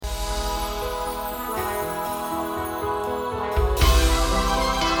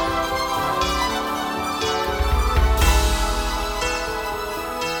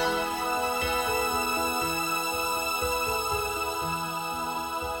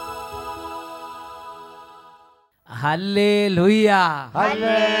Hallelujah,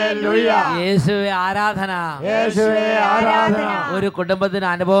 hallelujah, യേശുവേ ആരാധന. യേശുവേ ആരാധന. ഒരു കുടുംബത്തിന്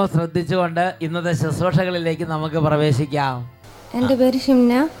അനുഭവം ശ്രദ്ധിച്ചുകൊണ്ട് ഇന്നത്തെ ശുശ്രൂഷകളിലേക്ക് നമുക്ക് പ്രവേശിക്കാം. എൻ്റെ പേര്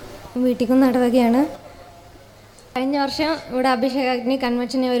ഷിംന, വീട്ടിക്കുന്ന് ഇടവകയാണ്. കഴിഞ്ഞ വർഷം ഇവിടെ അഭിഷേകാഗ്നി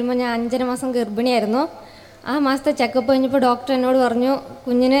കൺവെൻഷന് വരുമ്പോൾ ഞാൻ 5.5 മാസം ഗർഭിണിയായിരുന്നു. ആ മാസത്തെ ചെക്കപ്പ് കഴിഞ്ഞപ്പോൾ ഡോക്ടർ എന്നോട് പറഞ്ഞു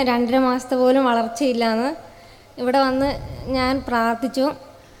കുഞ്ഞിന് 2.5 മാസത്തെ പോലും വളർച്ചയില്ലാന്ന്. ഇവിടെ വന്ന് ഞാൻ പ്രാർത്ഥിച്ചു.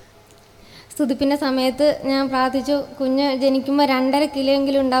 സ്തുതിപ്പിൻ്റെ സമയത്ത് ഞാൻ പ്രാർത്ഥിച്ചു, കുഞ്ഞ് ജനിക്കുമ്പോൾ 2.5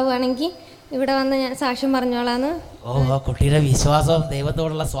 കിലോയെങ്കിലും ഉണ്ടാവുകയാണെങ്കിൽ ഇവിടെ വന്ന് ഞാൻ സാക്ഷ്യം പറഞ്ഞോളാന്ന്. കുട്ടിയുടെ വിശ്വാസം,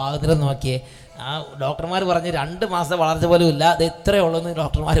 ദൈവത്തോടുള്ള സ്വാതന്ത്ര്യം നോക്കിയേ. ആ ഡോക്ടർമാർ പറഞ്ഞു 2 മാസം വളർച്ച പോലും ഇല്ല, അത് ഇത്രയേ ഉള്ളൂ എന്ന്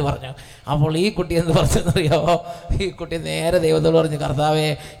ഡോക്ടർമാർ പറഞ്ഞു. അപ്പോൾ ഈ കുട്ടി എന്ത് പറഞ്ഞെന്നറിയാമോ? ഈ കുട്ടി നേരെ ദൈവത്തോട് പറഞ്ഞു, കർത്താവേ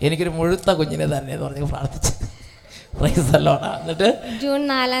എനിക്കൊരു മുഴുത്ത കുഞ്ഞിനെ തന്നെ എന്ന് പറഞ്ഞ് പ്രാർത്ഥിച്ചു. എന്നിട്ട് ജൂൺ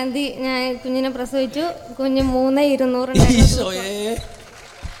 4-ാം തീയതി ഞാൻ കുഞ്ഞിനെ പ്രസവിച്ചു. കുഞ്ഞ് 3,200.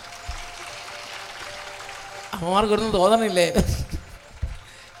 അമ്മമാർക്കൊന്നും തോന്നണില്ലേ?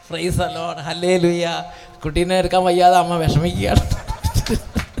 Price the Lord, hallelujah. കുട്ടീനെ എടുക്കാൻ വയ്യാതെ അമ്മ വിഷമിക്കുകയാണ്.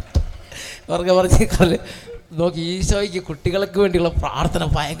 അവർക്ക് പറഞ്ഞ് നോക്കി, ഈശോയ്ക്ക് കുട്ടികൾക്ക് വേണ്ടിയുള്ള പ്രാർത്ഥന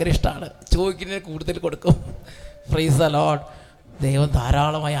ഭയങ്കര ഇഷ്ടമാണ്. ചോദിക്കുന്നതിന് കൂടുതൽ കൊടുക്കും. Price the Lord. ദൈവം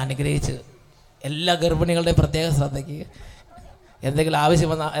ധാരാളമായി അനുഗ്രഹിച്ച് എല്ലാ ഗർഭിണികളുടെയും പ്രത്യേക ശ്രദ്ധയ്ക്ക് എന്തെങ്കിലും ആവശ്യം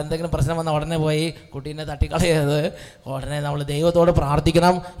വന്നാൽ, എന്തെങ്കിലും പ്രശ്നം വന്നാൽ ഉടനെ പോയി കുട്ടീനെ തട്ടിക്കളയരുത്. ഉടനെ നമ്മൾ ദൈവത്തോട്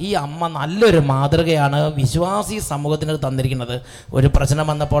പ്രാർത്ഥിക്കണം. ഈ അമ്മ നല്ലൊരു മാതൃകയാണ് വിശ്വാസി സമൂഹത്തിന് തന്നിരിക്കുന്നത്. ഒരു പ്രശ്നം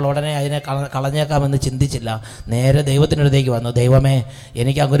വന്നപ്പോൾ ഉടനെ അതിനെ കളഞ്ഞേക്കാമെന്ന് ചിന്തിച്ചില്ല. നേരെ ദൈവത്തിനടുത്തേക്ക് വന്നു. ദൈവമേ,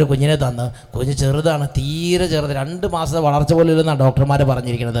 എനിക്ക് അങ്ങൊരു കുഞ്ഞിനെ തന്നു. കുഞ്ഞ് ചെറുതാണ്, തീരെ ചെറുത്, 2 മാസത്തെ വളർച്ച പോലും ഇല്ലെന്നാണ് ഡോക്ടർമാർ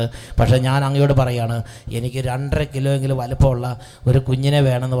പറഞ്ഞിരിക്കുന്നത്. പക്ഷേ ഞാൻ അങ്ങയോട് പറയാണ്, എനിക്ക് 2.5 കിലോയെങ്കിലും വലുപ്പമുള്ള ഒരു കുഞ്ഞിനെ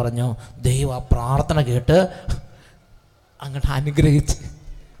വേണമെന്ന് പറഞ്ഞു. ദൈവം ആ പ്രാർത്ഥന കേട്ട് അങ്ങോട്ട് അനുഗ്രഹിച്ച്.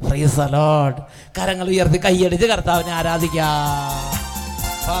 Praise the Lord. കരങ്ങൾ ഉയർത്തി കൈയടിച്ച് കർത്താവിനെ ആരാധിക്കാം.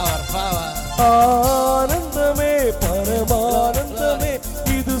 ആനന്ദമേ, പരമാനന്ദമേ,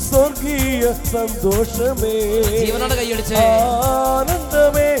 ഇത് സ്വർഗീയ സന്തോഷമേ. ജീവനോട് കൈയടിച്ച്.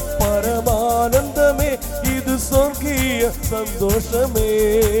 ആനന്ദമേ, പരമാനന്ദമേ, ഇത് സ്വർഗീയ സന്തോഷമേ.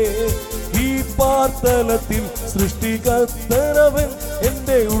 ഈ പാർത്തലത്തിൽ സൃഷ്ടികർത്തനവൻ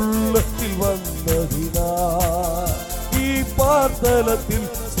എൻ്റെ ഉള്ളത്തിൽ വന്നതിനാ. ഈ പാർത്തലത്തിൽ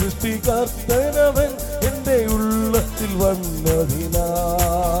സൃഷ്ടികർത്തനവൻ എൻ്റെ ഉള്ളത്തിൽ വന്നതിനാ.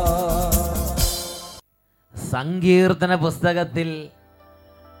 സങ്കീർത്തന പുസ്തകത്തിൽ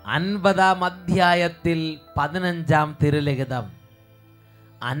 50-ാം അധ്യായത്തിൽ 15-ാം തിരുലിഖിതം,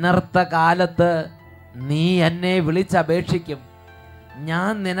 അനർത്ഥകാലത്ത് നീ എന്നെ വിളിച്ചപേക്ഷിക്കും,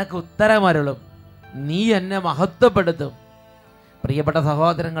 ഞാൻ നിനക്ക് ഉത്തരമരുളും, നീ എന്നെ മഹത്വപ്പെടുത്തും. പ്രിയപ്പെട്ട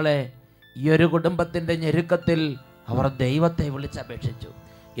സഹോദരങ്ങളെ, ഈ ഒരു കുടുംബത്തിൻ്റെ ഞെരുക്കത്തിൽ അവർ ദൈവത്തെ വിളിച്ചപേക്ഷിച്ചു.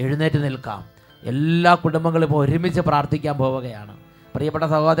 എഴുന്നേറ്റ് നിൽക്കാം. എല്ലാ കുടുംബങ്ങളും ഇപ്പോൾ ഒരുമിച്ച് പ്രാർത്ഥിക്കാൻ പോവുകയാണ്. പ്രിയപ്പെട്ട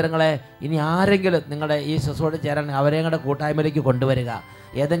സഹോദരങ്ങളെ, ഇനി ആരെങ്കിലും നിങ്ങളുടെ ഈ ശുശ്രൂഷ ചേരാൻ അവരെയും കൂടെ കൂട്ടായ്മയിലേക്ക് കൊണ്ടുവരിക.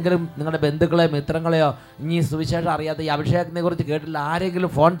 ഏതെങ്കിലും നിങ്ങളുടെ ബന്ധുക്കളെയോ മിത്രങ്ങളെയോ ഇനി സുവിശേഷം അറിയാത്ത ഈ അഭിഷേകത്തിനെ കുറിച്ച് കേട്ടില്ല ആരെങ്കിലും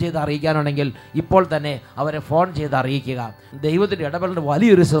ഫോൺ ചെയ്ത് അറിയിക്കാനുണ്ടെങ്കിൽ ഇപ്പോൾ തന്നെ അവരെ ഫോൺ ചെയ്ത് അറിയിക്കുക. ദൈവത്തിൻ്റെ ഇടപെടലിൻ്റെ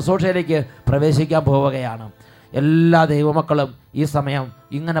വലിയൊരു ശുശ്രൂഷയിലേക്ക് പ്രവേശിക്കാൻ പോവുകയാണ്. എല്ലാ ദൈവമക്കളും ഈ സമയം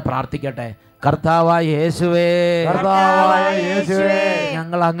ഇങ്ങനെ പ്രാർത്ഥിക്കട്ടെ. കർത്താവായ യേശുവേ,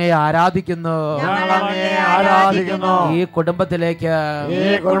 ഞങ്ങൾ അങ്ങയെ ആരാധിക്കുന്നു. ഈ കുടുംബത്തിലേക്ക്,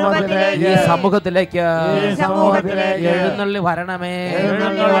 ഈ സമൂഹത്തിലേക്ക് എഴുന്നള്ളി വരണമേ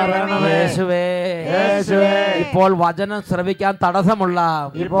യേശുവേ. ഇപ്പോൾ വചനം ശ്രവിക്കാൻ തടസ്സമുള്ള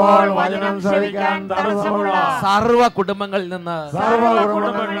സർവ്വ കുടുംബങ്ങളിൽ നിന്ന്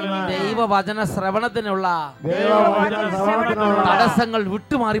ദൈവവചന ശ്രവണത്തിനുള്ള തടസ്സങ്ങൾ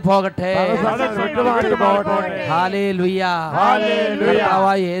വിട്ടുമാറി പോകട്ടെ. ഹല്ലേലൂയ.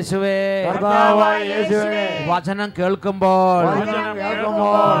 യേശുവേ, വചനം കേൾക്കുമ്പോൾ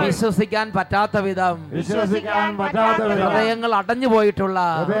വിശ്വസിക്കാൻ പറ്റാത്ത വിധം ഹൃദയങ്ങൾ അടഞ്ഞു പോയിട്ടുള്ള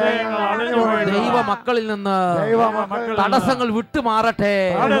ദൈവ മക്കളിൽ നിന്ന് തടസ്സങ്ങൾ വിട്ടുമാറട്ടെ.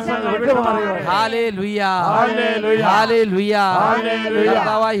 Hallelujah, hallelujah.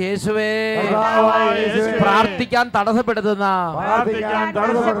 കർത്താവായ യേശുവേ, പ്രാർത്ഥിക്കാൻ തടസ്സപ്പെടുത്തുന്ന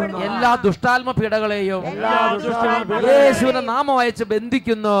എല്ലാ ദുഷ്ടാത്മ പീഡകളെയും യേശുവിന്റെ നാമം അയച്ച്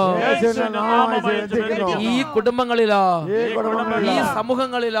ബന്ധിക്കുന്നു. ഈ കുടുംബങ്ങളിലോ ഈ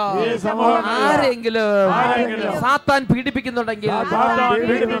സമൂഹങ്ങളിലോ ആരെങ്കിലും സാത്താൻ പീഡിപ്പിക്കുന്നുണ്ടെങ്കിൽ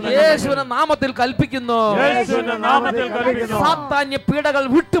യേശുവിന്റെ നാമത്തിൽ കൽപ്പിക്കുന്നു, സാത്താന്യ പീഡകൾ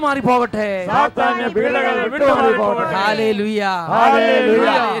വിട്ടുമാറി പോകട്ടെ. Hallelujah,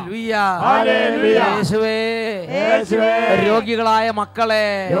 hallelujah. യേശുവേ, രോഗികളായ മക്കളെ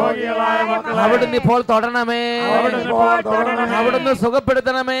അവിടുന്ന് ഇപ്പോൾ തൊടണമേ, അവിടുന്ന്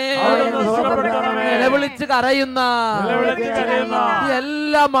സുഖപ്പെടുത്തണമേ. നിലവിളിച്ച് കരയുന്ന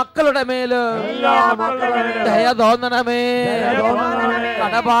എല്ലാ മക്കളുടെ മേല് ദയ തോന്നണമേ.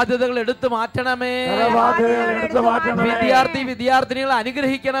 കടബാധ്യതകൾ എടുത്തു മാറ്റണമേ. വിദ്യാർത്ഥിനികളെ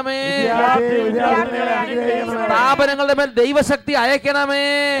അനുഗ്രഹിക്കണമേ. സ്ഥാപനങ്ങളുടെ മേൽ ദൈവശക്തി അയക്കണമേ.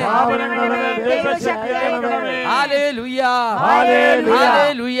 Hallelujah,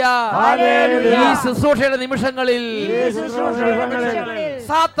 hallelujah. ഈ ശുശ്രൂഷയുടെ നിമിഷങ്ങളിൽ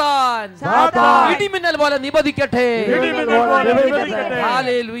സാത്താൻ ഇടിമിന്നൽ പോലെ നിബദിക്കട്ടെ.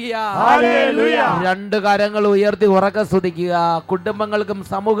 ഹല്ലേലൂയ. രണ്ട് കരങ്ങൾ ഉയർത്തി ഉറക്കെ സ്തുതിക്കുക. കുടുംബങ്ങൾക്കും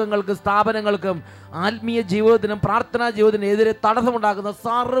സമൂഹങ്ങൾക്കും സ്ഥാപനങ്ങൾക്കും ആത്മീയ ജീവിതത്തിനും പ്രാർത്ഥനാ ജീവിതത്തിനും എതിരെ തടസ്സമുണ്ടാക്കുന്ന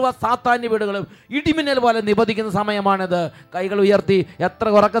സർവ്വ സാത്താന്യ വീടുകളും ഇടിമിന്നൽ പോലെ നിബദിക്കുന്ന സമയമാണിത്. കൈകൾ ഉയർത്തി എത്ര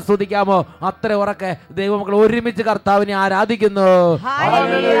ഉറക്കെ സ്തുതിക്കാമോ അത്ര ഉറക്കെ ദൈവമക്കൾ ഒരുമിച്ച് കർത്താവിനെ ആരാധിക്കുന്നു.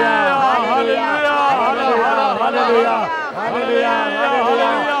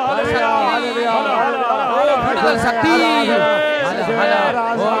 ശക്തി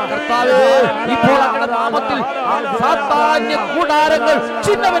ഇപ്പോൾ അങ്ങനെ നാമത്തിൽ സാത്താന്യ കൂടാരങ്ങൾ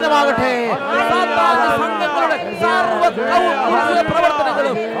ചിഹ്നഭിന്നമാകട്ടെ. സാത്താന്യ സംഘങ്ങളുടെ സർവ്വ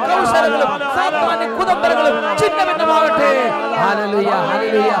പ്രവർത്തനങ്ങളും കൗശലങ്ങളും സാത്താന്യ കുതന്ത്രങ്ങളും ചിഹ്നഭിന്നമാകട്ടെ. Hallelujah,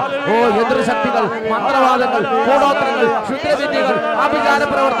 hallelujah. ഓ എതിർശക്തികൾ, മന്ത്രവാദങ്ങൾ, കൂടോത്രങ്ങൾ, ക്ഷുദ്രവിദ്യകൾ, ആഭിചാര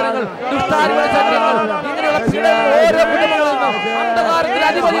പ്രവർത്തനങ്ങൾ, ദുഷ്ടാരൂഢ ശക്തികൾ, ഇങ്ങനെയുള്ള പീഡകൾ ഓരോ കുടുംബങ്ങളിൽ നിന്നും അന്ധകാരത്തിന്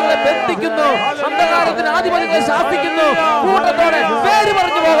അധിപതികളെ ബന്ധിക്കുന്നു, അന്ധകാരത്തിന് അധിപതികളെ ശാസിക്കുന്നു. കൂട്ടത്തോടെ പേര്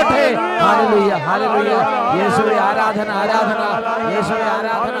പറഞ്ഞു പോകട്ടെ. Hallelujah, hallelujah. യേശുവേ ആരാധന, ആരാധന. യേശുവേ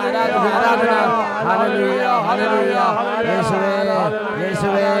ആരാധന, ആരാധന, ആരാധന. Hallelujah, hallelujah. യേശുവേ,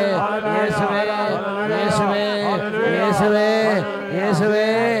 യേശുവേ, യേശുവേ, യേശുവേ, യേശുവേ, യേശുവേ.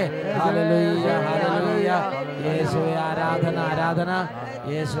 Hallelujah, hallelujah. യേശുവേ ആരാധന, ആരാധന.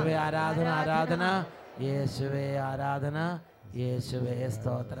 യേശുവേ ആരാധന, ആരാധന. യേശുവേ ആരാധന. യേശുവേ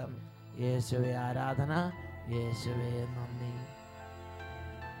സ്തോത്രം. യേശുവേ ആരാധന. യേശുവേ നന്ദി.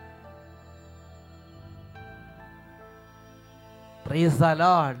 Praise the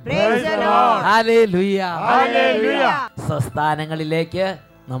Lord. Praise the Lord. Hallelujah. Hallelujah. സ്വസ്ഥാനങ്ങളിലേക്ക്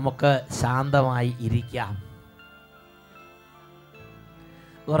നമുക്ക് ശാന്തമായി ഇരിക്കാം.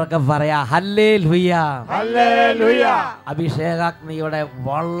 ഉറക്കെ പറയാ ഹല്ലേലൂയ, ഹല്ലേലൂയ. അഭിഷേകാഗ്നിയുടെ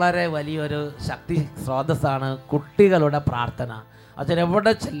വളരെ വലിയൊരു ശക്തി സ്രോതസ്സാണ് കുട്ടികളുടെ പ്രാർത്ഥന. അച്ഛൻ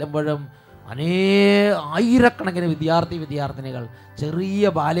എവിടെ ചെല്ലുമ്പോഴും ആയിരക്കണക്കിന് വിദ്യാർത്ഥിനികൾ, ചെറിയ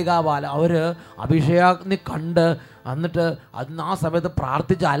ബാലികാബാല, അവർ അഭിഷേകാഗ്നി കണ്ട് എന്നിട്ട് അന്ന് ആ സമയത്ത്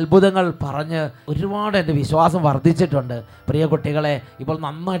പ്രാർത്ഥിച്ച അത്ഭുതങ്ങൾ പറഞ്ഞ് ഒരുപാട് എൻ്റെ വിശ്വാസം വർദ്ധിച്ചിട്ടുണ്ട്. പ്രിയ കുട്ടികളെ, ഇപ്പോൾ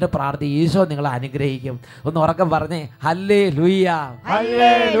നന്നായിട്ട് ഈശോ നിങ്ങളെ അനുഗ്രഹിക്കും. ഒന്ന് ഉറക്കം പറഞ്ഞേ ഹല്ലേലൂയ,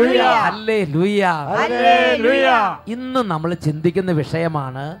 ഹല്ലേലൂയ, ഹല്ലേലൂയ, ഹല്ലേലൂയ. ഇന്ന് നമ്മൾ ചിന്തിക്കുന്ന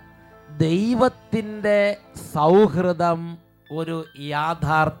വിഷയമാണ് ദൈവത്തിൻ്റെ സൗഹൃദം ഒരു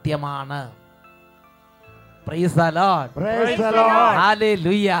യാഥാർത്ഥ്യമാണ്. Praise the Lord. Praise the Lord.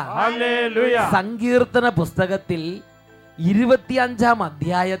 Hallelujah. Hallelujah. സങ്കീർത്തന പുസ്തകത്തിൽ 25-ാം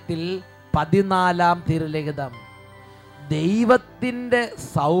അധ്യായത്തിൽ 14-ാം തിരുലിഖിതം, ദൈവത്തിൻ്റെ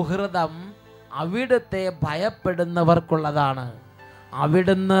സൗഹൃദം അവിടുത്തെ ഭയപ്പെടുന്നവർക്കുള്ളതാണ്.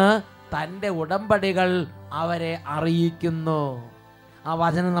 അവിടുന്ന് തൻ്റെ ഉടമ്പടികൾ അവരെ അറിയിക്കുന്നു. ആ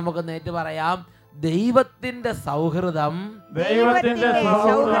വചനം നമുക്ക് നേരിട്ട് പറയാം. ദൈവത്തിന്റെ സൗഹൃദം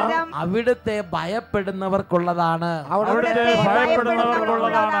അവിടുത്തെ ഭയപ്പെടുന്നവർക്കുള്ളതാണ്.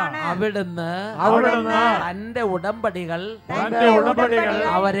 അവിടുന്ന് തന്റെ ഉടമ്പടികൾ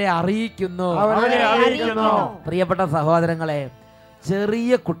അവരെ അറിയിക്കുന്നു. പ്രിയപ്പെട്ട സഹോദരങ്ങളെ,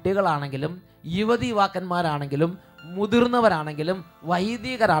 ചെറിയ കുട്ടികളാണെങ്കിലും യുവതീവാക്കന്മാരാണെങ്കിലും മുതിർന്നവരാണെങ്കിലും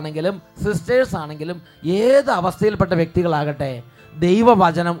വൈദികരാണെങ്കിലും സിസ്റ്റേഴ്സ് ആണെങ്കിലും ഏത് അവസ്ഥയിൽപ്പെട്ട വ്യക്തികളാകട്ടെ,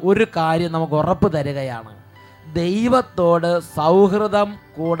 ദൈവവചനം ഒരു കാര്യം നമുക്ക് ഉറപ്പ് തരികയാണ്: ദൈവത്തോട് സൗഹൃദം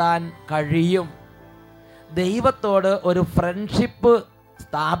കൂടാൻ കഴിയും. ദൈവത്തോട് ഒരു ഫ്രണ്ട്ഷിപ്പ്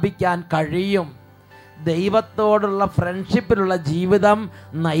സ്ഥാപിക്കാൻ കഴിയും. ദൈവത്തോടുള്ള ഫ്രണ്ട്ഷിപ്പിലുള്ള ജീവിതം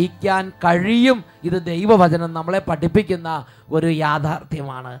നയിക്കാൻ കഴിയും. ഇത് ദൈവവചനം നമ്മളെ പഠിപ്പിക്കുന്ന ഒരു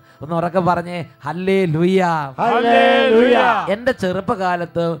യാഥാർത്ഥ്യമാണ്. ഒന്ന് ഉറക്കെ പറഞ്ഞേ ഹല്ലേലൂയ. എൻ്റെ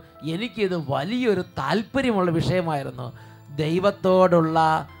ചെറുപ്പകാലത്ത് എനിക്കിത് വലിയൊരു താല്പര്യമുള്ള വിഷയമായിരുന്നു. ദൈവത്തോടുള്ള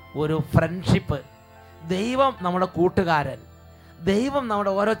ഒരു ഫ്രണ്ട്ഷിപ്പ്. ദൈവം നമ്മുടെ കൂട്ടുകാരൻ. ദൈവം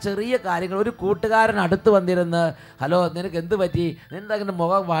നമ്മുടെ ഓരോ ചെറിയ കാര്യങ്ങൾ, ഒരു കൂട്ടുകാരൻ അടുത്ത് വന്നിരുന്ന് ഹലോ നിനക്ക് എന്ത് പറ്റി, നിനക്ക്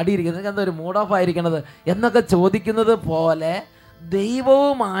മുഖം വാടിയിരിക്കുന്നത്, നിനക്ക് എന്താ ഒരു മൂഡ് ഓഫ് ആയിരിക്കണത് എന്നൊക്കെ ചോദിക്കുന്നത് പോലെ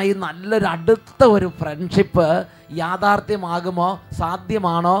ദൈവവുമായി നല്ലൊരു അടുത്ത ഒരു ഫ്രണ്ട്ഷിപ്പ് യാഥാർത്ഥ്യമാകുമോ,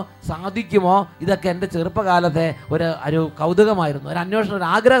 സാധ്യമാണോ, സാധിക്കുമോ? ഇതൊക്കെ എൻ്റെ ചെറുപ്പകാലത്തെ ഒരു കൗതുകമായിരുന്നു, ഒരു അന്വേഷണം, ഒരു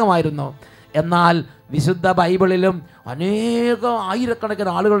ആഗ്രഹമായിരുന്നു. എന്നാൽ വിശുദ്ധ ബൈബിളിലും അനേകം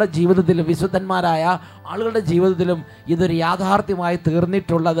ആയിരക്കണക്കിന് ആളുകളുടെ ജീവിതത്തിലും, വിശുദ്ധന്മാരായ ആളുകളുടെ ജീവിതത്തിലും ഇതൊരു യാഥാർത്ഥ്യമായി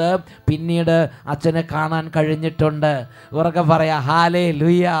തീർന്നിട്ടുള്ളത് പിന്നീട് അച്ഛനെ കാണാൻ കഴിഞ്ഞിട്ടുണ്ട്. ഉറക്കെ പറയാ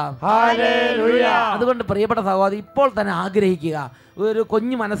ഹല്ലേലൂയ. അതുകൊണ്ട് പ്രിയപ്പെട്ട സഹോദരി, ഇപ്പോൾ തന്നെ ആഗ്രഹിക്കുക, ഒരു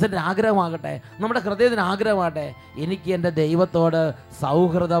കുഞ്ഞു മനസ്സിൻ്റെ ആഗ്രഹമാകട്ടെ, നമ്മുടെ ഹൃദയത്തിന് ആഗ്രഹമാകട്ടെ, എനിക്ക് എൻ്റെ ദൈവത്തോട്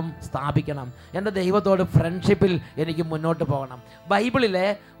സൗഹൃദം സ്ഥാപിക്കണം, എൻ്റെ ദൈവത്തോട് ഫ്രണ്ട്ഷിപ്പിൽ എനിക്ക് മുന്നോട്ട് പോകണം. ബൈബിളിലെ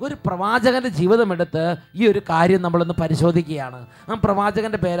ഒരു പ്രവാചകൻ്റെ ജീവിതമെടുത്ത് ഈ ഒരു കാര്യം നമ്മളൊന്ന് പരിശോധിക്കുകയാണ്. ആ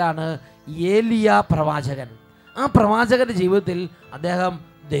പ്രവാചകൻ്റെ പേരാണ് ഏലിയ പ്രവാചകൻ. ആ പ്രവാചകൻ്റെ ജീവിതത്തിൽ അദ്ദേഹം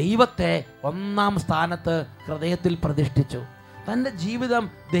ദൈവത്തെ ഒന്നാം സ്ഥാനത്ത് ഹൃദയത്തിൽ പ്രതിഷ്ഠിച്ചു. തൻ്റെ ജീവിതം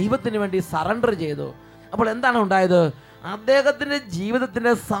ദൈവത്തിന് വേണ്ടി സറണ്ടർ ചെയ്തു. അപ്പോൾ എന്താണ് ഉണ്ടായത്? അദ്ദേഹത്തിൻ്റെ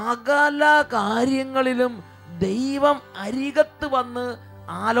ജീവിതത്തിൻ്റെ സകല കാര്യങ്ങളിലും ദൈവം അരികത്ത് വന്ന്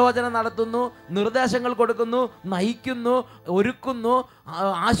ആലോചന നടത്തുന്നു, നിർദ്ദേശങ്ങൾ കൊടുക്കുന്നു, നയിക്കുന്നു, ഒരുക്കുന്നു,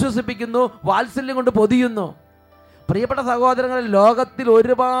 ആശ്വസിപ്പിക്കുന്നു, വാത്സല്യം കൊണ്ട് പൊതിയുന്നു. പ്രിയപ്പെട്ട സഹോദരങ്ങളിൽ, ലോകത്തിൽ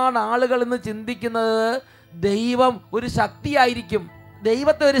ഒരുപാട് ആളുകൾ ഇന്ന് ചിന്തിക്കുന്നത് ദൈവം ഒരു ശക്തിയായിരിക്കും,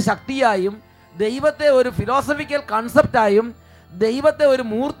 ദൈവത്തെ ഒരു ശക്തിയായും, ദൈവത്തെ ഒരു ഫിലോസഫിക്കൽ കൺസെപ്റ്റായും, ദൈവത്തെ ഒരു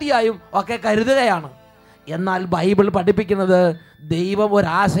മൂർത്തിയായും ഒക്കെ കരുതുകയാണ്. എന്നാൽ ബൈബിൾ പഠിപ്പിക്കുന്നത് ദൈവം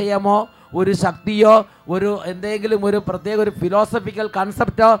ഒരാശയമോ ഒരു ശക്തിയോ ഒരു എന്തെങ്കിലും ഒരു പ്രത്യേക ഒരു ഫിലോസഫിക്കൽ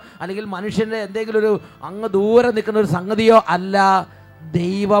കൺസെപ്റ്റോ അല്ലെങ്കിൽ മനുഷ്യൻ്റെ എന്തെങ്കിലും ഒരു അങ്ങ് ദൂരെ നിൽക്കുന്ന ഒരു സംഗതിയോ അല്ല.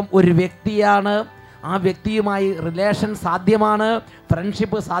 ദൈവം ഒരു വ്യക്തിയാണ്. ആ വ്യക്തിയുമായി റിലേഷൻ സാധ്യമാണ്,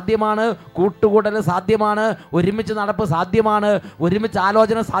 ഫ്രണ്ട്ഷിപ്പ് സാധ്യമാണ്, കൂട്ടുകൂടൽ സാധ്യമാണ്, ഒരുമിച്ച് നടപ്പ് സാധ്യമാണ്, ഒരുമിച്ച്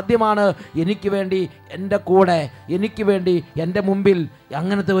ആലോചന സാധ്യമാണ്. എനിക്ക് വേണ്ടി എൻ്റെ കൂടെ, എനിക്ക് വേണ്ടി എൻ്റെ മുമ്പിൽ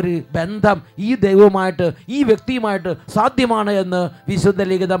അങ്ങനത്തെ ഒരു ബന്ധം ഈ ദൈവവുമായിട്ട്, ഈ വ്യക്തിയുമായിട്ട് സാധ്യമാണ് എന്ന് വിശുദ്ധ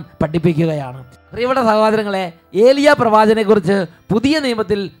ലിഖിതം പഠിപ്പിക്കുകയാണ്. പ്രിയപ്പെട്ട സഹോദരങ്ങളെ, ഏലിയ പ്രവാചകനെക്കുറിച്ച് പുതിയ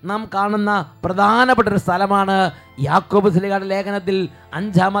നിയമത്തിൽ നാം കാണുന്ന പ്രധാനപ്പെട്ട ഒരു സ്ഥലമാണ് യാക്കോബ് ശ്ലീഹായുടെ ലേഖനത്തിൽ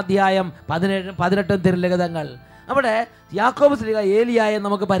 5-ാം അധ്യായം 17-18 തിരുലിഖിതങ്ങൾ. അവിടെ യാക്കോബ് ശ്ലീഹ ഏലിയായെ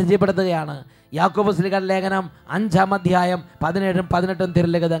നമുക്ക് പരിചയപ്പെടുത്തുകയാണ്. യാക്കോബ് ശ്ലീഹായുടെ ലേഖനം 5-ാം അധ്യായം 17-18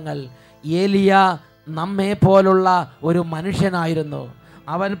 തിരുലിഖിതങ്ങൾ. ഏലിയ നമ്മെ പോലുള്ള ഒരു മനുഷ്യനായിരുന്നു.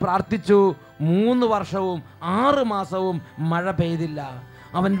 അവൻ പ്രാർത്ഥിച്ചു, 3 വർഷവും 6 മാസവും മഴ പെയ്തില്ല.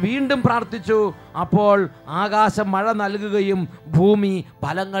 അവൻ വീണ്ടും പ്രാർത്ഥിച്ചു, അപ്പോൾ ആകാശം മഴ നൽകുകയും ഭൂമി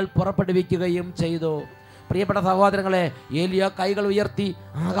ഫലങ്ങൾ പുറപ്പെടുവിക്കുകയും ചെയ്തു. പ്രിയപ്പെട്ട സഹോദരങ്ങളെ, ഏലിയ കൈകൾ ഉയർത്തി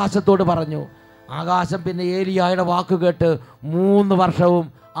ആകാശത്തോട് പറഞ്ഞു. ആകാശം പിന്നെ ഏലിയായുടെ വാക്ക് കേട്ട് 3 വർഷവും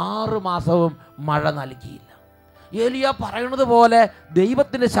 6 മാസവും മഴ നൽകിയില്ല. ഏലിയ പറയുന്നത് പോലെ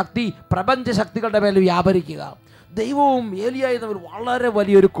ദൈവത്തിൻ്റെ ശക്തി പ്രപഞ്ച ശക്തികളുടെ മേൽ വ്യാപരിക്കുക. ദൈവവും ഏലിയായും തമ്മിൽ വളരെ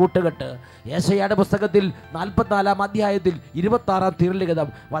വലിയൊരു കൂട്ടുകെട്ട്. യെശയ്യായുടെ പുസ്തകത്തിൽ 44-ാം അധ്യായത്തിൽ 26-ാം തിരുലിഖിതം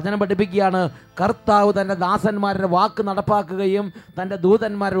വചനം പഠിപ്പിക്കുകയാണ്, കർത്താവ് തൻ്റെ ദാസന്മാരുടെ വാക്ക് നടപ്പാക്കുകയും തൻ്റെ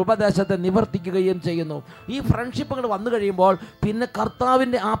ദൂതന്മാരുടെ ഉപദേശത്തെ നിവർത്തിക്കുകയും ചെയ്യുന്നു. ഈ ഫ്രണ്ട്ഷിപ്പുകൾ വന്നു കഴിയുമ്പോൾ പിന്നെ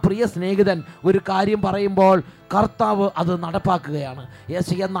കർത്താവിൻ്റെ ആ പ്രിയ സ്നേഹിതൻ ഒരു കാര്യം പറയുമ്പോൾ കർത്താവ് അത് നടപ്പാക്കുകയാണ്.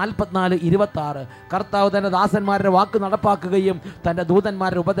 യെശയ്യാ 44:26 കർത്താവ് തൻ്റെ ദാസന്മാരുടെ വാക്ക് നടപ്പാക്കുകയും തൻ്റെ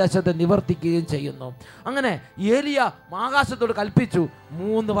ദൂതന്മാരുടെ ഉപദേശത്തെ നിവർത്തിക്കുകയും ചെയ്യുന്നു. അങ്ങനെ ഏലിയ ആകാശത്തോട് കൽപ്പിച്ചു,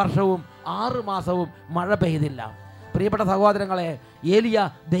 3 വർഷവും 6 മാസവും മഴ പെയ്തില്ല. പ്രിയപ്പെട്ട സഹോദരങ്ങളെ, ഏലിയ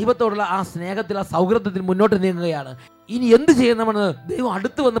ദൈവത്തോടുള്ള ആ സ്നേഹത്തിൽ, ആ സൗഹൃദത്തിൽ മുന്നോട്ട് നീങ്ങുകയാണ്. ഇനി എന്ത് ചെയ്യണമെന്ന് ദൈവം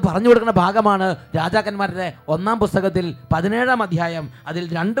അടുത്ത് വന്ന് പറഞ്ഞു കൊടുക്കുന്ന ഭാഗമാണ് രാജാക്കന്മാരുടെ 1-ാം പുസ്തകത്തിൽ 17-ാം അധ്യായം അതിൽ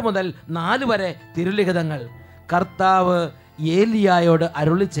 2 മുതൽ 4 വരെ തിരുലിഖിതങ്ങൾ. കർത്താവ് ഏലിയായോട്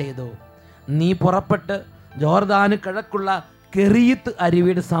അരുളി ചെയ്തു, നീ പുറപ്പെട്ട് ജോർദാന് കിഴക്കുള്ള കെരീത്ത്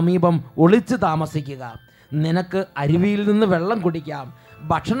അരുവിയുടെ സമീപം ഒളിച്ചു താമസിക്കുക. നിനക്ക് അരുവിയിൽ നിന്ന് വെള്ളം കുടിക്കാം.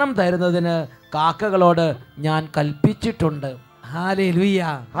 ഭക്ഷണം തരുന്നതിന് കാക്കകളോട് ഞാൻ കൽപ്പിച്ചിട്ടുണ്ട്. ഹല്ലേലൂയ.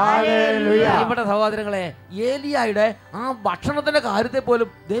 ഇവിടെ സഹോദരങ്ങളെ, ഏലിയായുടെ ആ ഭക്ഷണത്തിന്റെ കാര്യത്തെ പോലും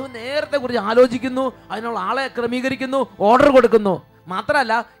ദൈവം നേരത്തെ കുറിച്ച് ആലോചിക്കുന്നു, അതിനുള്ള ആളെ ക്രമീകരിക്കുന്നു, ഓർഡർ കൊടുക്കുന്നു.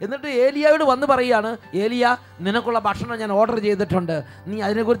 മാത്രമല്ല, എന്നിട്ട് ഏലിയായോട് വന്ന് പറയുകയാണ്, ഏലിയ, നിനക്കുള്ള ഭക്ഷണം ഞാൻ ഓർഡർ ചെയ്തിട്ടുണ്ട്, നീ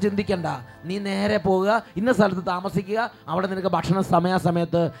അതിനെക്കുറിച്ച് ചിന്തിക്കണ്ട, നീ നേരെ പോവുക, ഇന്ന സ്ഥലത്ത് താമസിക്കുക, അവിടെ നിനക്ക് ഭക്ഷണം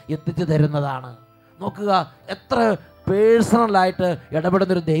സമയാസമയത്ത് എത്തിച്ചു തരുന്നതാണ്. നോക്കുക, എത്ര പേഴ്സണലായിട്ട്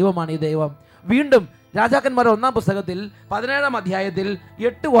ഇടപെടുന്നൊരു ദൈവമാണ് ഈ ദൈവം. വീണ്ടും രാജാക്കന്മാരുടെ 1-ാം പുസ്തകത്തിൽ 17-ാം അധ്യായത്തിൽ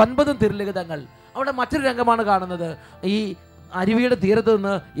 8-9 തിരുലിഖിതങ്ങൾ. അവിടെ മറ്റൊരു രംഗമാണ് കാണുന്നത്. ഈ അരുവിയുടെ തീരത്ത്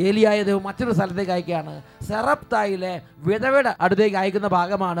നിന്ന് ഏലിയായ ദൈവം മറ്റൊരു സ്ഥലത്തേക്ക് അയക്കുകയാണ്. സെറപ്തായിലെ വിധവയുടെ അടുത്തേക്ക് അയക്കുന്ന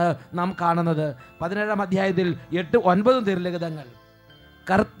ഭാഗമാണ് നാം കാണുന്നത്. 17-ാം അധ്യായത്തിൽ 8-9 തിരുലിഖിതങ്ങൾ.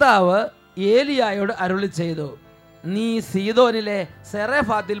 കർത്താവ് ഏലിയായോട് അരുളി ചെയ്തു, നീ സീദോനിലെ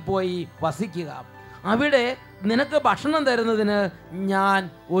സെറെഫാത്തിൽ പോയി വസിക്കുക. അവിടെ നിനക്ക് ഭക്ഷണം തരുന്നതിന് ഞാൻ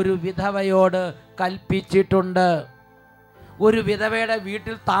ഒരു വിധവയോട് കൽപ്പിച്ചിട്ടുണ്ട്. ഒരു വിധവയുടെ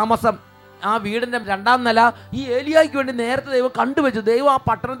വീട്ടിൽ താമസം ആ വീടിൻ്റെ 2ാം നില ഈ ഏലിയായ്ക്ക് വേണ്ടി നേരത്തെ ദൈവം കണ്ടുവച്ചു. ദൈവം ആ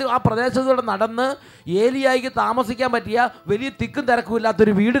പട്ടണത്തിൽ ആ പ്രദേശത്തൂടെ നടന്ന് ഏലിയായ്ക്ക് താമസിക്കാൻ പറ്റിയ വലിയ തിക്കും തിരക്കും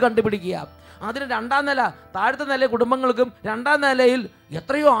ഇല്ലാത്തൊരു വീട് കണ്ടുപിടിക്കുക. അതിന് 2ാം നില, താഴത്തെ നില കുടുംബങ്ങൾക്കും 2ാം നിലയിൽ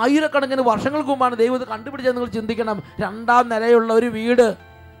എത്രയോ ആയിരക്കണക്കിന് വർഷങ്ങൾക്ക് മുമ്പാണ് ദൈവം ഇത് കണ്ടുപിടിച്ചത്. നിങ്ങൾ ചിന്തിക്കണം, 2ാം നിലയുള്ള ഒരു വീട്,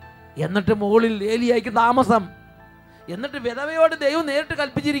 എന്നിട്ട് മുകളിൽ ഏലിയായ്ക്ക് താമസം. എന്നിട്ട് വിധവയോട് ദൈവം നേരിട്ട്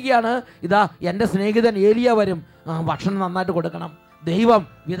കൽപ്പിച്ചിരിക്കുകയാണ്, ഇതാ എൻ്റെ സ്നേഹിതൻ ഏലിയ വരും, ഭക്ഷണം നന്നായിട്ട് കൊടുക്കണം. ദൈവം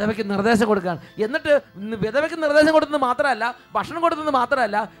വിധവയ്ക്ക് നിർദ്ദേശം കൊടുക്കുകയാണ്. എന്നിട്ട് വിധവയ്ക്ക് നിർദ്ദേശം കൊടുത്തത് മാത്രമല്ല, ഭക്ഷണം കൊടുത്തത്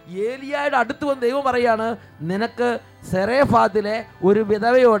മാത്രമല്ല, ഏലിയായുടെ അടുത്ത് വന്ന് ദൈവം പറയുകയാണ്, നിനക്ക് സെറേഫാത്തിലെ ഒരു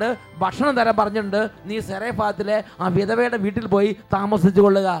വിധവയോട് ഭക്ഷണം തരാൻ പറഞ്ഞിട്ടുണ്ട്, നീ സെറേഫാത്തിലെ ആ വിധവയുടെ വീട്ടിൽ പോയി താമസിച്ചു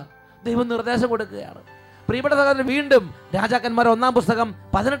കൊള്ളുക. ദൈവം നിർദ്ദേശം കൊടുക്കുകയാണ്. പ്രിയപ്പെട്ട സഹോദരൻ, വീണ്ടും രാജാക്കന്മാർ 1-ാം പുസ്തകം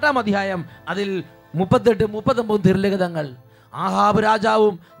 18-ാം അധ്യായം അതിൽ 38-39 തിരുലിഖിതങ്ങൾ. ആഹാബ്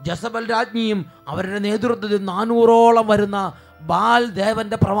രാജാവും ജസബൽ രാജ്ഞിയും അവരുടെ നേതൃത്വത്തിൽ 400ഓളം വരുന്ന ബാൽ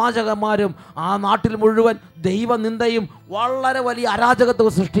ദേവന്റെ പ്രവാചകന്മാരും ആ നാട്ടിൽ മുഴുവൻ ദൈവനിന്ദയും വളരെ വലിയ അരാജകത്വം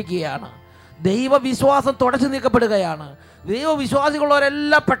സൃഷ്ടിക്കുകയാണ്. ദൈവവിശ്വാസം തുടച്ചു നീക്കപ്പെടുകയാണ്.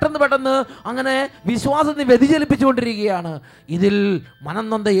 ദൈവവിശ്വാസികളുള്ളവരെല്ലാം പെട്ടെന്ന് അങ്ങനെ വിശ്വാസത്തിന് വ്യതിചലിപ്പിച്ചുകൊണ്ടിരിക്കുകയാണ്. ഇതിൽ മനം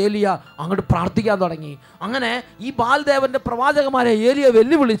നൊന്ത ഏലിയ അങ്ങോട്ട് പ്രാർത്ഥിക്കാൻ തുടങ്ങി. അങ്ങനെ ഈ ബാൽദേവന്റെ പ്രവാചകന്മാരെ ഏലിയ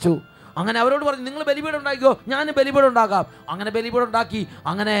വെല്ലുവിളിച്ചു. അങ്ങനെ അവരോട് പറഞ്ഞു, നിങ്ങൾ ബലിപീഠം ഉണ്ടാക്കിയോ, ഞാൻ ബലിപീഠം ഉണ്ടാക്കാം. അങ്ങനെ ബലിപീഠം ഉണ്ടാക്കി.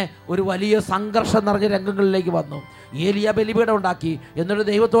 അങ്ങനെ ഒരു വലിയ സംഘർഷം നിറഞ്ഞ രംഗങ്ങളിലേക്ക് വന്നു. ഏലിയ ബലിപീഠം ഉണ്ടാക്കി. എന്നിട്ട്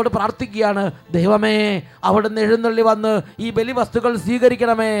ദൈവത്തോട് പ്രാർത്ഥിക്കുകയാണ്, ദൈവമേ അവിടുന്ന് എഴുന്നള്ളി വന്ന് ഈ ബലിവസ്തുക്കൾ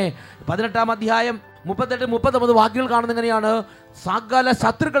സ്വീകരിക്കണമേ. 18-ാം അധ്യായം 38-39 വാക്യങ്ങൾ കാണുന്ന എങ്ങനെയാണ്, സകല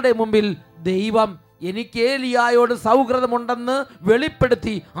ശത്രുക്കളുടെ മുമ്പിൽ ദൈവം എനിക്ക് ഏലിയായോട് സൗഹൃദമുണ്ടെന്ന്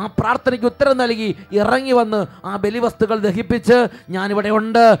വെളിപ്പെടുത്തി ആ പ്രാർത്ഥനയ്ക്ക് ഉത്തരം നൽകി ഇറങ്ങി വന്ന് ആ ബലിവസ്തുക്കൾ ദഹിപ്പിച്ച്, ഞാനിവിടെ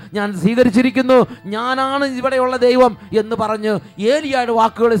ഉണ്ട്, ഞാൻ സ്വീകരിച്ചിരിക്കുന്നു, ഞാനാണ് ഇവിടെയുള്ള ദൈവം എന്ന് പറഞ്ഞ് ഏലിയായുടെ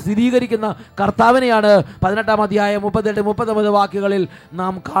വാക്കുകളെ സ്ഥിരീകരിക്കുന്ന കർത്താവിനെയാണ് 18-ാം അധ്യായം 38-39 വാക്യങ്ങളിൽ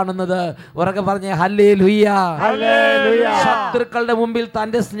നാം കാണുന്നത്. ഉറക്കെ പറഞ്ഞേ ഹല്ലേലൂയ. ശത്രുക്കളുടെ മുമ്പിൽ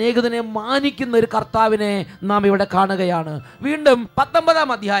തൻ്റെ സ്നേഹിതനെ മാനിക്കുന്ന ഒരു കർത്താവിനെ നാം ഇവിടെ കാണുകയാണ്. വീണ്ടും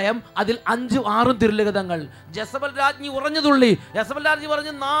 19-ാം അധ്യായം അതിൽ 5-6 തിരുലിഖിതങ്ങൾ. ജസബൽ രാജ്ഞി ഉറഞ്ഞുതുള്ളി. ജസബൽ രാജ്ഞി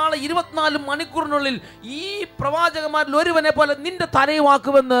പറഞ്ഞു, നാളെ 24 മണിക്കൂറിനുള്ളിൽ ഈ പ്രവാചകന്മാരിൽ ഒരുവനെ പോലെ നിന്റെ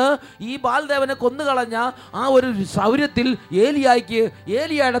തലയുമാക്കുമെന്ന് ഈ ബാൽദേവനെ കൊന്നുകളഞ്ഞ ആ ഒരു ശൗര്യത്തിൽ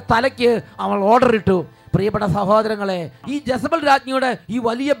ഏലിയായുടെ തലയ്ക്ക് അവൾ ഓർഡർ ഇട്ടു. പ്രിയപ്പെട്ട സഹോദരങ്ങളെ, ഈ ജസബൽ രാജ്ഞിയുടെ ഈ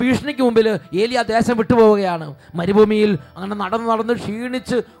വലിയ ഭീഷണിക്ക് മുമ്പിൽ ഏലിയ ദേശം വിട്ടുപോവുകയാണ്. മരുഭൂമിയിൽ അങ്ങനെ നടന്ന്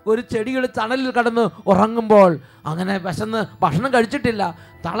ക്ഷീണിച്ച് ഒരു ചെടിയുടെ തണലിൽ കടന്ന് ഉറങ്ങുമ്പോൾ അങ്ങനെ വിശന്ന് ഭക്ഷണം കഴിച്ചിട്ടില്ല,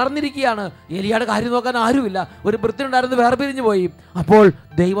 തളർന്നിരിക്കുകയാണ്. ഏലിയയുടെ കാര്യം നോക്കാൻ ആരുമില്ല. ഒരു ഭൃത്യനുണ്ടായിരുന്നു, വേറെ പിരിഞ്ഞു പോയി. അപ്പോൾ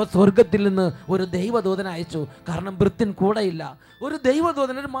ദൈവ സ്വർഗത്തിൽ നിന്ന് ഒരു ദൈവദൂതനെ അയച്ചു. കാരണം ഭൃത്യൻ കൂടെയില്ല. ഒരു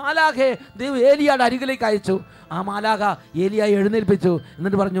ദൈവദൂതൻ, ഒരു മാലാഖയെ ദൈവം ഏലിയയുടെ അരികിലേക്ക് അയച്ചു. ആ മാലാഖ ഏലിയായെ എഴുന്നേൽപ്പിച്ചു.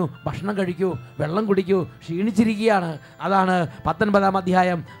 എന്നിട്ട് പറഞ്ഞു, ഭക്ഷണം കഴിക്കൂ, വെള്ളം കുടിക്കൂ, ക്ഷീണിച്ചിരിക്കുകയാണ്. അതാണ് 19-ാം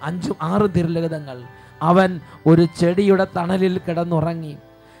അധ്യായം 5-6 തിരുലിഖിതങ്ങൾ. അവൻ ഒരു ചെടിയുടെ തണലിൽ കിടന്നുറങ്ങി.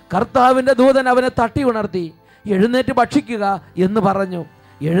 കർത്താവിൻ്റെ ദൂതൻ അവനെ തട്ടി ഉണർത്തി, എഴുന്നേറ്റ് ഭക്ഷിക്കുക എന്ന് പറഞ്ഞു.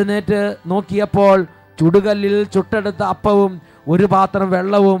 എഴുന്നേറ്റ് നോക്കിയപ്പോൾ ചുടുകല്ലിൽ ചുട്ടെടുത്ത അപ്പവും ഒരു പാത്രം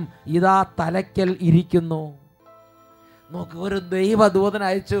വെള്ളവും ഇതാ തലയ്ക്കൽ ഇരിക്കുന്നു. നോക്ക്, ഒരു ദൈവദൂതൻ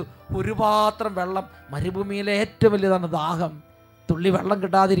അയച്ചു ഒരു പാത്രം വെള്ളം. മരുഭൂമിയിലെ ഏറ്റവും വലിയതാണ് ദാഹം, തുള്ളി വെള്ളം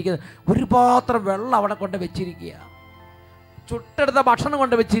കിട്ടാതിരിക്കുന്നത്. ഒരു പാത്രം വെള്ളം അവിടെ കൊണ്ട് വെച്ചിരിക്കുക, ചുട്ടെടുത്ത ഭക്ഷണം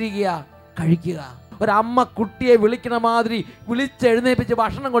കൊണ്ട് വെച്ചിരിക്കുക, കഴിക്കുക. ഒരമ്മ കുട്ടിയെ വിളിക്കണ മാതിരി വിളിച്ചെഴുന്നേൽപ്പിച്ച്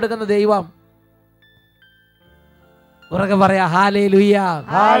ഭക്ഷണം കൊടുക്കുന്ന ദൈവം. ഉറക്കെ പറയാ ഹല്ലേലൂയ.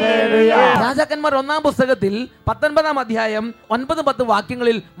 രാജാക്കന്മാർ 1-ാം പുസ്തകത്തിൽ 19-ാം അധ്യായം 9-10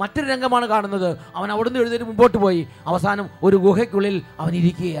 വാക്യങ്ങളിൽ മറ്റൊരു രംഗമാണ് കാണുന്നത്. അവൻ അവിടുന്ന് എഴുന്നേറ്റ് മുമ്പോട്ട് പോയി. അവസാനം ഒരു ഗുഹയ്ക്കുള്ളിൽ അവൻ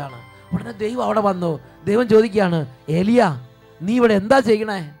ഇരിക്കുകയാണ്. ഉടനെ ദൈവം അവിടെ വന്നു. ദൈവം ചോദിക്കുകയാണ്, ഏലിയ നീ ഇവിടെ എന്താ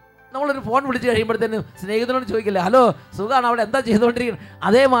ചെയ്യണേ? നമ്മളൊരു ഫോൺ വിളിച്ച് കഴിയുമ്പോഴത്തേനും സ്നേഹിതനോട് ചോദിക്കില്ലേ, ഹലോ സുഖാണ്, അവിടെ എന്താ ചെയ്തുകൊണ്ടിരിക്കുന്നത്?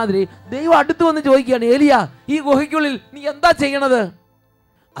 അതേമാതിരി ദൈവം അടുത്ത് വന്ന് ചോദിക്കുകയാണ്, ഏലിയ ഈ ഗുഹയ്ക്കുള്ളിൽ നീ എന്താ ചെയ്യണത്?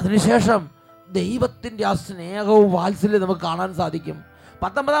 അതിനുശേഷം ദൈവത്തിൻ്റെ ആ സ്നേഹവും വാത്സല്യവും നമുക്ക് കാണാൻ സാധിക്കും.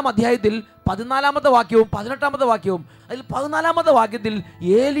 19-ാം അധ്യായത്തിൽ 14-ാമത്തെ വാക്യവും 18-ാമത്തെ വാക്യവും. അതിൽ 14-ാമത്തെ വാക്യത്തിൽ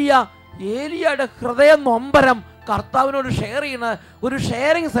ഏലിയയുടെ ഹൃദയ നൊമ്പരം കർത്താവിനോട് ഷെയർ ചെയ്യുന്ന ഒരു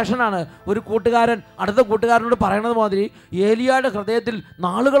ഷെയറിങ് സെഷനാണ്. ഒരു കൂട്ടുകാരൻ അടുത്ത കൂട്ടുകാരനോട് പറയണത് മാതിരി ഏലിയയുടെ ഹൃദയത്തിൽ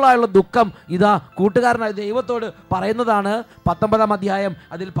നാളുകളായുള്ള ദുഃഖം ഇതാ കൂട്ടുകാരനായ ദൈവത്തോട് പറയുന്നതാണ് 19-ാം അധ്യായം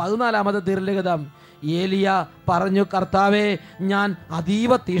അതിൽ 14-ാമത്തെ തിരുലിഖിതം. ഏലിയ പറഞ്ഞു, കർത്താവേ ഞാൻ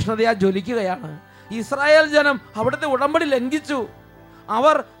അതീവ തീഷ്ണതയാ ജ്വലിക്കുകയാണ്. ഇസ്രായേൽ ജനം അവിടുത്തെ ഉടമ്പടി ലംഘിച്ചു.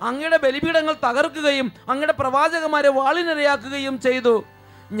 അവർ അങ്ങയുടെ ബലിപീഠങ്ങൾ തകർക്കുകയും അങ്ങയുടെ പ്രവാചകന്മാരെ വാളിനിരയാക്കുകയും ചെയ്തു.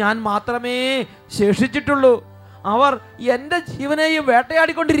 ഞാൻ മാത്രമേ ശേഷിച്ചിട്ടുള്ളൂ. അവർ എൻ്റെ ജീവനെയും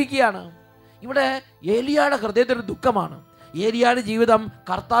വേട്ടയാടിക്കൊണ്ടിരിക്കുകയാണ്. ഇവിടെ ഏലിയയുടെ ഹൃദയത്തിലൊരു ദുഃഖമാണ്. ഏലിയയുടെ ജീവിതം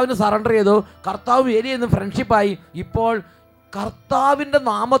കർത്താവിന് സറണ്ടർ ചെയ്തു. കർത്താവും ഏലിയയും ഫ്രണ്ട്ഷിപ്പായി. ഇപ്പോൾ കർത്താവിൻ്റെ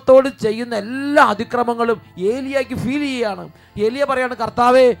നാമത്തോട് ചെയ്യുന്ന എല്ലാ അതിക്രമങ്ങളും ഏലിയായ്ക്ക് ഫീൽ ചെയ്യുകയാണ്. ഏലിയ പറയാണ്,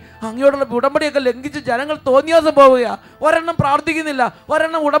 കർത്താവേ, അങ്ങയോടുള്ള ഉടമ്പടിയൊക്കെ ലംഘിച്ച് ജനങ്ങൾ തോന്നിയാസം പോവുക, ഒരെണ്ണം പ്രാർത്ഥിക്കുന്നില്ല,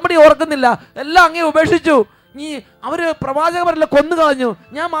 ഒരെണ്ണം ഉടമ്പടി ഓർക്കുന്നില്ല, എല്ലാം അങ്ങേ ഉപേക്ഷിച്ചു. നീ അവർ പ്രവാചകന്മാരെല്ലാം കൊന്നു കളഞ്ഞു,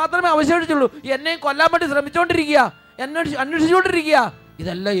 ഞാൻ മാത്രമേ അവശേഷിച്ചുള്ളൂ, എന്നെയും കൊല്ലാൻ വേണ്ടി ശ്രമിച്ചുകൊണ്ടിരിക്കുക, എന്നെ അന്വേഷിച്ചുകൊണ്ടിരിക്കുക.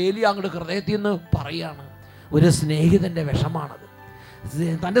 ഇതെല്ലാം ഏലിയ അങ്ങോട്ട് ഹൃദയത്തിൽ നിന്ന് പറയുകയാണ്. ഒരു സ്നേഹിതൻ്റെ വിഷമാണത്.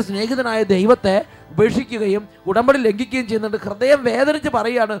 തൻ്റെ സ്നേഹിതനായ ദൈവത്തെ ഉപേക്ഷിക്കുകയും ഉടമ്പടി ലംഘിക്കുകയും ചെയ്യുന്നുണ്ട്. ഹൃദയം വേദനിച്ച്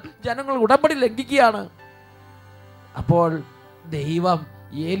പറയുകയാണ്, ജനങ്ങൾ ഉടമ്പടി ലംഘിക്കുകയാണ്. അപ്പോൾ ദൈവം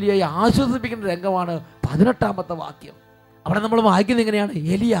ഏലിയയെ ആശ്വസിപ്പിക്കുന്ന രംഗമാണ് 18-ാമത്തെ വാക്യം. അവിടെ നമ്മൾ വായിക്കുന്നത് ഇങ്ങനെയാണ്,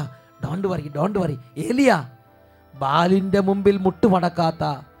 ഏലിയ ഡോണ്ട് വറി ഏലിയ, ബാലിൻ്റെ മുമ്പിൽ മുട്ടുമടക്കാത്ത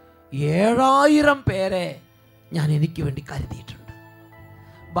 7000 പേരെ ഞാൻ എനിക്ക് വേണ്ടി കരുതിയിട്ടുണ്ട്.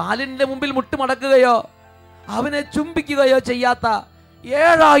 ബാലിൻ്റെ മുമ്പിൽ മുട്ടുമടക്കുകയോ അവനെ ചുംബിക്കുകയോ ചെയ്യാത്ത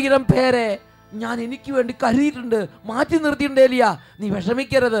 7000 പേരെ ഞാൻ എനിക്ക് വേണ്ടി കരുതിയിട്ടുണ്ട്, മാറ്റി നിർത്തിയിട്ടുണ്ട്. ഏലിയ, നീ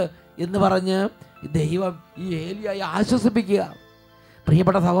വിഷമിക്കരുത് എന്ന് പറഞ്ഞ് ദൈവം ഈ ഏലിയയെ ആശ്വസിപ്പിക്കുക.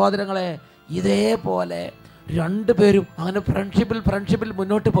 പ്രിയപ്പെട്ട സഹോദരങ്ങളെ, ഇതേപോലെ രണ്ടുപേരും അങ്ങനെ ഫ്രണ്ട്ഷിപ്പിൽ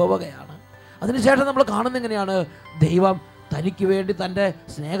മുന്നോട്ട് പോവുകയാണ്. അതിനുശേഷം നമ്മൾ കാണുന്നത് എങ്ങനെയാണ്, ദൈവം തനിക്ക് വേണ്ടി തൻ്റെ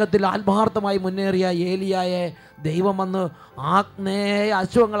സ്നേഹത്തിൽ ആത്മാർത്ഥമായി മുന്നേറിയ ഏലിയായെ ദൈവം വന്ന് ആഗ്നേയ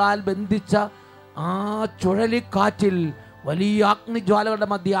അശ്വങ്ങളാൽ ബന്ധിച്ച ആ ചുഴലിക്കാറ്റിൽ, വലിയ അഗ്നിജ്വാലകളുടെ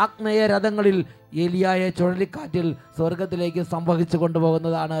മധ്യ ആഗ്നേയ രഥങ്ങളിൽ ഏലിയായെ ചുഴലിക്കാറ്റിൽ സ്വർഗത്തിലേക്ക് സംവഹിച്ചു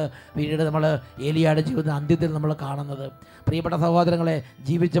കൊണ്ടുപോകുന്നതാണ് പിന്നീട് നമ്മൾ ഏലിയായുടെ ജീവിതത്തിന്റെ അന്ത്യത്തിൽ നമ്മൾ കാണുന്നത്. പ്രിയപ്പെട്ട സഹോദരങ്ങളെ,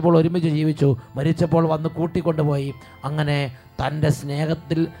 ജീവിച്ചപ്പോൾ ഒരുമിച്ച് ജീവിച്ചു, മരിച്ചപ്പോൾ വന്ന് കൂട്ടിക്കൊണ്ടുപോയി. അങ്ങനെ തൻ്റെ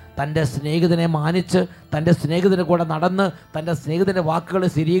സ്നേഹത്തിൽ തൻ്റെ സ്നേഹിതനെ മാനിച്ച്, തൻ്റെ സ്നേഹിതനെ കൂടെ നടന്ന്, തൻ്റെ സ്നേഹിതൻ്റെ വാക്കുകൾ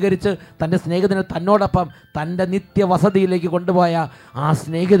സ്ഥിരീകരിച്ച്, തൻ്റെ സ്നേഹിതനെ തന്നോടൊപ്പം തൻ്റെ നിത്യവസതിയിലേക്ക് കൊണ്ടുപോയ ആ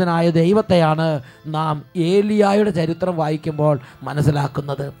സ്നേഹിതനായ ദൈവത്തെയാണ് നാം ഏലിയായുടെ ചരിത്രം വായിക്കുമ്പോൾ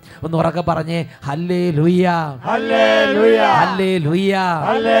മനസ്സിലാക്കുന്നത്. ഒന്ന് ഉറക്കെ പറഞ്ഞേ, ഹല്ലേലൂയ, ഹല്ലേലൂയ, ഹല്ലേലൂയ.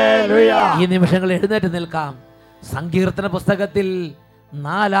 ഹല്ലേലൂയ. ഈ നിമിഷങ്ങൾ എഴുന്നേറ്റ് നിൽക്കാം. സങ്കീർത്തന പുസ്തകത്തിൽ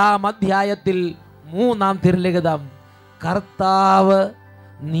 4-ാം അധ്യായത്തിൽ 3-ാം തിരുലിഖിതം, കർത്താവ്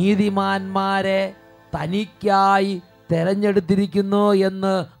നീതിമാന്മാരെ തനിക്കായി തെരഞ്ഞെടുത്തിരിക്കുന്നു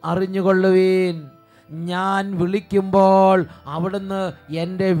എന്ന് അറിഞ്ഞുകൊള്ളുവീൻ. ഞാൻ വിളിക്കുമ്പോൾ അവിടുന്ന്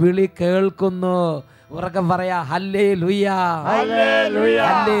എൻ്റെ വിളി കേൾക്കുന്നു. ഉറക്കെ പറയാ, ഹല്ലേലൂയ, ഹല്ലേലൂയ,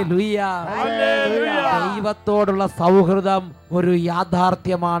 ഹല്ലേലൂയ. ഹല്ലേലൂയ. ദൈവത്തോടുള്ള സൗഹൃദം ഒരു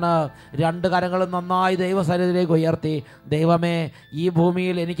യാഥാർത്ഥ്യമാണ്. 2 കരങ്ങളും നന്നായി ദൈവസന്നിധിയിലേക്ക് ഉയർത്തി, ദൈവമേ, ഈ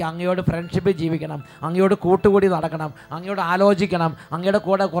ഭൂമിയിൽ എനിക്ക് അങ്ങയോട് ഫ്രണ്ട്ഷിപ്പ് ജീവിക്കണം, അങ്ങയോട് കൂട്ടുകൂടി നടക്കണം, അങ്ങയോട് ആലോചിക്കണം, അങ്ങയുടെ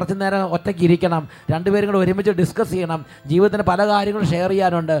കൂടെ കുറച്ച് നേരം ഒറ്റയ്ക്ക് ഇരിക്കണം, 2 പേരും കൂടെ ഒരുമിച്ച് ഡിസ്കസ് ചെയ്യണം, ജീവിതത്തിന് പല കാര്യങ്ങളും ഷെയർ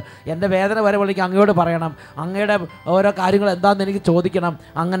ചെയ്യാനുണ്ട്, എൻ്റെ വേദന വരെ എനിക്ക് അങ്ങയോട് പറയണം, അങ്ങയുടെ ഓരോ കാര്യങ്ങൾ എന്താണെന്ന് എനിക്ക് ചോദിക്കണം.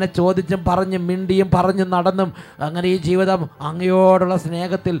 അങ്ങനെ ചോദിച്ചും പറഞ്ഞും മിണ്ടിയും പറഞ്ഞും നടന്നും അങ്ങനെ ഈ ജീവിതം അങ്ങയോടുള്ള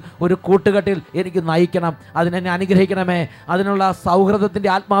സ്നേഹത്തിൽ ഒരു കൂട്ടുകെട്ടിൽ എനിക്ക് നയിക്കണം. അതിനെന്നെ അനുഗ്രഹിക്കണമേ, അതിനുള്ള സൗഹൃദത്തിൻ്റെ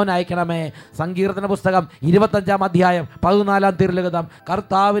ആത്മാവിനെ അയക്കണമേ. സങ്കീർത്തന പുസ്തകം 25-ാം അധ്യായം 14-ാം തിരുലിഖിതം,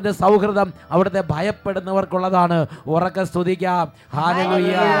 കർത്താവിൻ്റെ സൗഹൃദം അവിടുത്തെ ഭയപ്പെടുന്നവർക്കുള്ളതാണ്. ഉറക്കെ സ്തുതിക്കാം,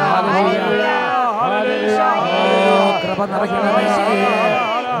 ഹല്ലേലൂയ, ഹല്ലേലൂയ. കൃപ നിറയ്ക്കണമേ,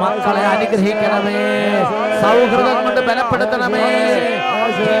 മക്കളെ അനുഗ്രഹിക്കണമേ, സൗഹൃദം കൊണ്ട് ബലപ്പെടുത്തണമേ.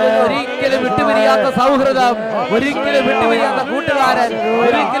 ഒരിക്കലും വിട്ടുപിരിയാത്ത സൗഹൃദം, ഒരിക്കലും വിട്ടുപിരിയാത്ത കൂട്ടുകാരൻ,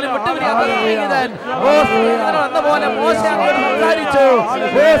 ഒരിക്കലും വിട്ടുപിരിയാത്ത സ്നേഹിതൻ. ഓ സ്നേഹിതനോട് എന്ന പോലെ മോശ അങ്ങോട്ട് സംസാരിച്ചു,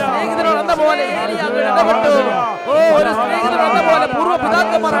 ഓ സ്നേഹിതനോട് എന്ന പോലെ ഏലിയ അങ്ങോട്ട് ഇടപെട്ടു, ഓ ഒരു സ്നേഹിതനോട് എന്ന പോലെ പൂർവ്വ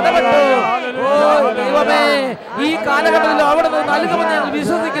പിതാക്കന്മാർ ഇടപെട്ടു. ഓ ദൈവമേ, ഈ കാലഘട്ടത്തിൽ അവിടെ നിന്ന് നൽകുമെന്ന് ഞങ്ങൾ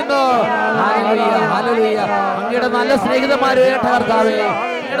വിശ്വസിക്കുന്നു. Hallelujah, hallelujah. അങ്ങയുടെ നല്ല സ്നേഹിതന്മാർ ഉയരട്ടെ കർത്താവേ,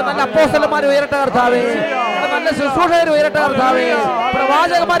 അങ്ങയുടെ നല്ല അപ്പോസ്തലന്മാർ ഉയരട്ടെ കർത്താവേ, നല്ല ശുശ്രൂഷകർ ഉയരട്ടെ കർത്താവേ,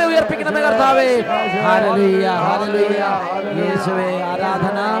 പ്രവാചകന്മാരെ ഉയർപ്പിക്കണമേ കർത്താവേ. Hallelujah, hallelujah. യേശുവേ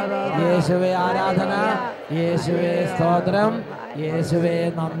ആരാധന, യേശുവേ ആരാധന, യേശുവേ സ്തോത്രം, യേശുവേ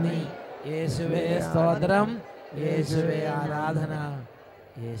നന്ദി, യേശുവേ സ്തോത്രം, യേശുവേ ആരാധന,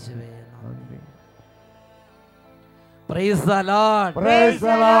 യേശുവേ നന്ദി. Price the Lord, price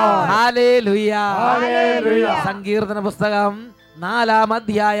the Lord. Hallelujah, hallelujah. സങ്കീർത്തന പുസ്തകം 4-ാം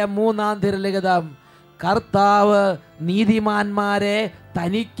അധ്യായം 3-ാം തിരുലിഖിതം, കർത്താവ് നീതിമാന്മാരെ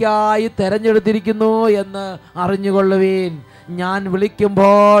തനിക്കായി തെരഞ്ഞെടുത്തിരിക്കുന്നു എന്ന് അറിഞ്ഞുകൊള്ളുവീൻ. ഞാൻ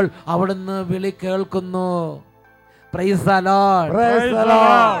വിളിക്കുമ്പോൾ അവിടുന്ന് വിളി കേൾക്കുന്നു. Price the Lord, price the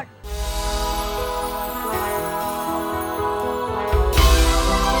Lord.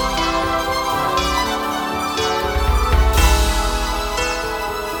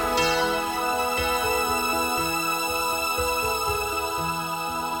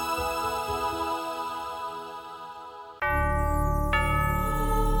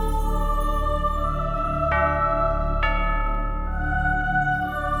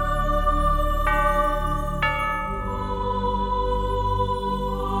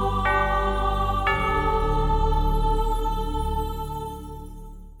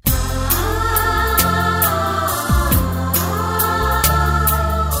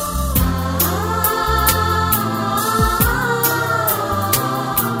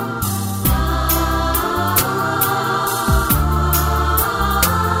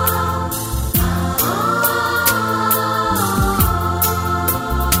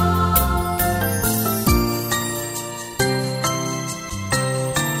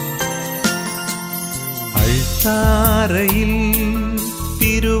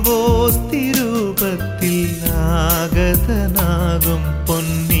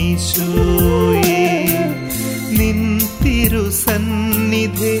 പൊന്നീശോയേ, നിൻ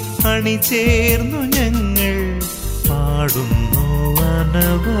തിരുസന്നിധി അണിചേർന്നു ഞങ്ങൾ പാടുന്നു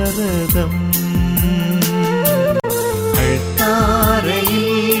അനവരതം. അൾത്താരയിൽ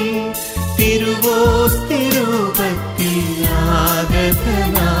തിരുവോസ്തിരൂപത്തിൽ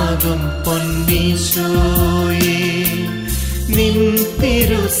ആഗതനാകും പൊന്നീശോയേ, നിൻ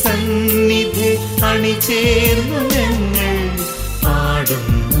തിരുസന്നിധി അണിചേർന്നു ഞങ്ങൾ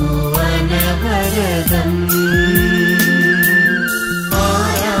പാടുന്നു അനവരതം.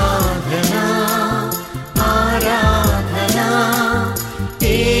 ആരാധന ആരാധന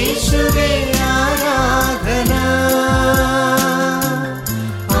യേശുവേ ആരാധന.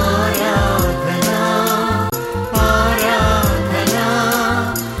 ആരാധന ആരാധന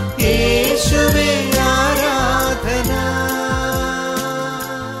യേശുവേ ആരാധന.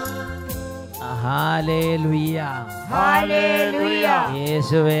 ഹല്ലേലൂയ, ഹല്ലേലൂയ,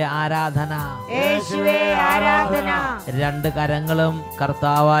 യേശുവേ ആരാധന. യേശുവേ ആരാധന. രണ്ട് കരങ്ങളും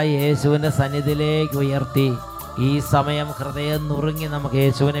കർത്താവായ യേശുവിൻ്റെ സന്നിധിയിലേക്ക് ഉയർത്തി ഈ സമയം ഹൃദയം നുറുങ്ങി നമുക്ക്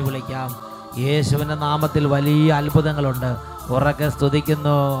യേശുവിനെ വിളിക്കാം. യേശുവിൻ്റെ നാമത്തിൽ വലിയ അത്ഭുതങ്ങളുണ്ട്. ഉറക്കെ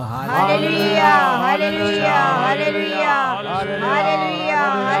സ്തുതിക്കുന്നു. Hallelujah, hallelujah, hallelujah, hallelujah,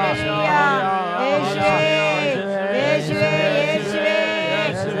 hallelujah. യേശുവേ, യേശുവേ, യേശുവേ.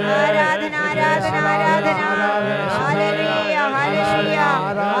 ആരാധന, ആരാധന, ആരാധന. Hallelujah, hallelujah,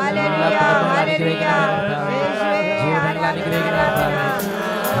 hallelujah, hallelujah. യേശുവേ, ജീവിതങ്ങൾ അനുഗ്രഹിക്കുന്ന ആരാധന.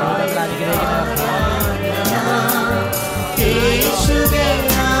 ജീവിതങ്ങൾ അനുഗ്രഹിക്കുന്ന